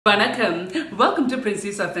Vanakkam, welcome to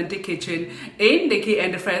Princy's Authentic Kitchen. இன்னைக்கு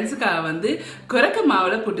என் ஃப்ரெண்ட்ஸ்க்காக வந்து குரக்க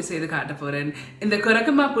மாவுல புட்டு செய்து காட்ட போறேன். இந்த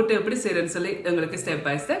குரக்க மாவு புட்டு எப்படி செய்யறேன்னு சொல்லி உங்களுக்கு ஸ்டெப்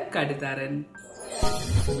பை ஸ்டெப் காட்டி தரேன்.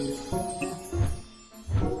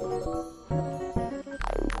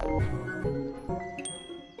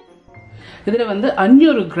 இதுல வந்து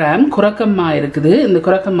 500 கிராம் குரக்க மாவு இருக்குது. இந்த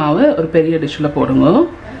குரக்க மாவை ஒரு பெரிய டிஷ்ல போடுங்க.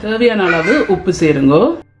 தேவையான அளவு உப்பு சேருங்க.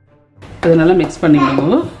 இதை நல்லா மிக்ஸ்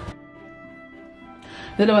பண்ணிடுங்க.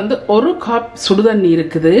 இதில் வந்து ஒரு கப் சுடுதண்ணி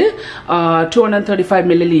இருக்குது, 235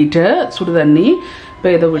 milliliter சுடுதண்ணி. இப்போ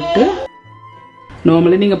இதை விட்டு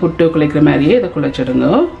நார்மலி நீங்கள் புட்டு குழைக்கிற மாதிரியே இதை குழைச்சிடுங்க.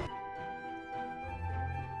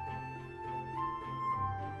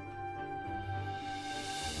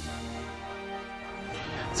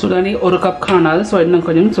 சுடுதண்ணி ஒரு கப் காணாது, ஸோ இன்னும்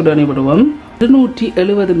கொஞ்சம் சுடுதண்ணி விடுவோம்.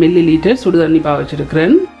 270 milliliter சுடுதண்ணி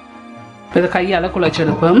பாவச்சிருக்கிறேன். இப்போ இதை கையால்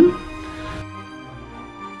குழைச்செடுப்போம்.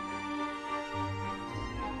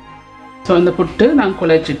 ஸோ இந்த புட்டு நான்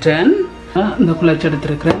குழைச்சிட்டேன், இந்த குழைச்சி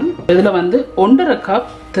எடுத்துருக்கிறேன். இதில் வந்து 1.5 கப்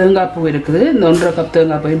தேங்காய் பூ இருக்குது. இந்த 1.5 கப்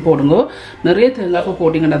தேங்காய் பூவையும் போடுங்க. நிறைய தேங்காய் பூ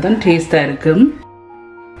போட்டிங்கன்னா தான் டேஸ்ட்டாக இருக்கும்.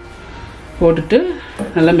 போட்டுட்டு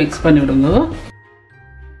நல்லா மிக்ஸ் பண்ணி விடுங்க.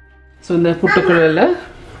 ஸோ இந்த புட்டுக்குள்ள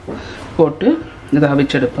போட்டு இதை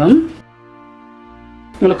அவிச்செடுப்போம்.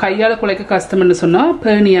 உங்களுக்கு கையால் குழைக்க கஷ்டம்னு சொன்னால்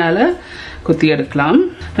பேணியால் குத்தி எடுக்கலாம்.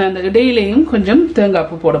 நான் அந்த இடையிலையும் கொஞ்சம் தேங்காய்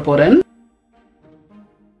பூ போட போகிறேன்.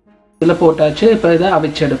 இதில் போட்டாச்சு. இப்போ இதை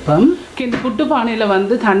அவிச்செடுப்போம். இந்த புட்டு பானையில்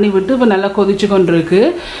வந்து தண்ணி விட்டு இப்போ நல்லா கொதிச்சு கொண்டு இருக்கு.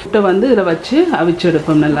 புட்டை வந்து இதில் வச்சு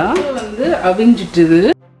அவிச்செடுப்போம். நல்லா வந்து அவிஞ்சிட்டுது.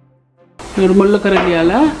 ஒரு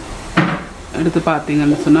முள்ளுக்கரண்டியால் எடுத்து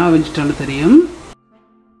பார்த்தீங்கன்னு சொன்னால் அவிஞ்சிட்டாலும் தெரியும்.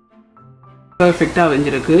 பர்ஃபெக்டாக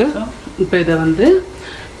அவிஞ்சிருக்கு. இப்போ இதை வந்து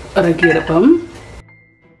இறக்கி எடுப்போம்.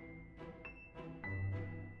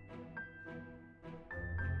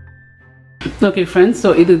 ஓகே ஃப்ரெண்ட்ஸ், ஸோ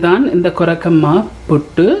இதுதான் இந்த குரக்கம்மா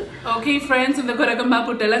புட்டு. ஓகே ஃப்ரெண்ட்ஸ், இந்த குரக்கம்மா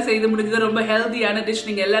புட்டு எல்லாம் செய்து முடிஞ்சது. ரொம்ப ஹெல்தியான டிஷ்.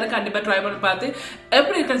 நீங்கள் எல்லாரும் கண்டிப்பாக ட்ரை பண்ணி பார்த்து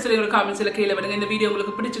எப்படி இருக்குன்னு சொல்லி ஒரு காமெண்ட்ஸில் கீழே விடுங்க. இந்த வீடியோ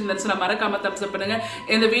உங்களுக்கு பிடிச்சிருந்தேன்னு சொன்னால் மறக்காம தம்ஸ் அப் பண்ணுங்க.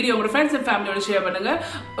 இந்த வீடியோ உங்களோட ஃப்ரெண்ட்ஸ் அண்ட் ஃபேமிலியோட ஷேர் பண்ணுங்க.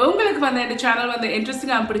 உங்களுக்கு வந்து இந்த சேனல் வந்து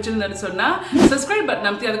இன்ட்ரெஸ்டிங்காக பிடிச்சிருந்தேன்னு சொன்னால் சப்ஸ்கிரைப் பட்டன்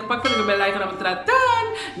அமைத்தி அதுக்கு பக்கத்தில் இருக்க பெல் ஐக்கான் அமைத்தினா தான்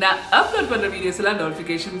நான் அப்லோட் பண்ணுற வீடியோஸ் எல்லாம்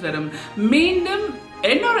நோட்டிஃபிகேஷன்ஸ் வரும். மீண்டும்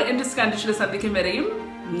என்னோட இன்ட்ரெஸ்ட் கண்டிஷனை சந்திக்கும் வரையும்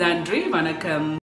நன்றி, வணக்கம்.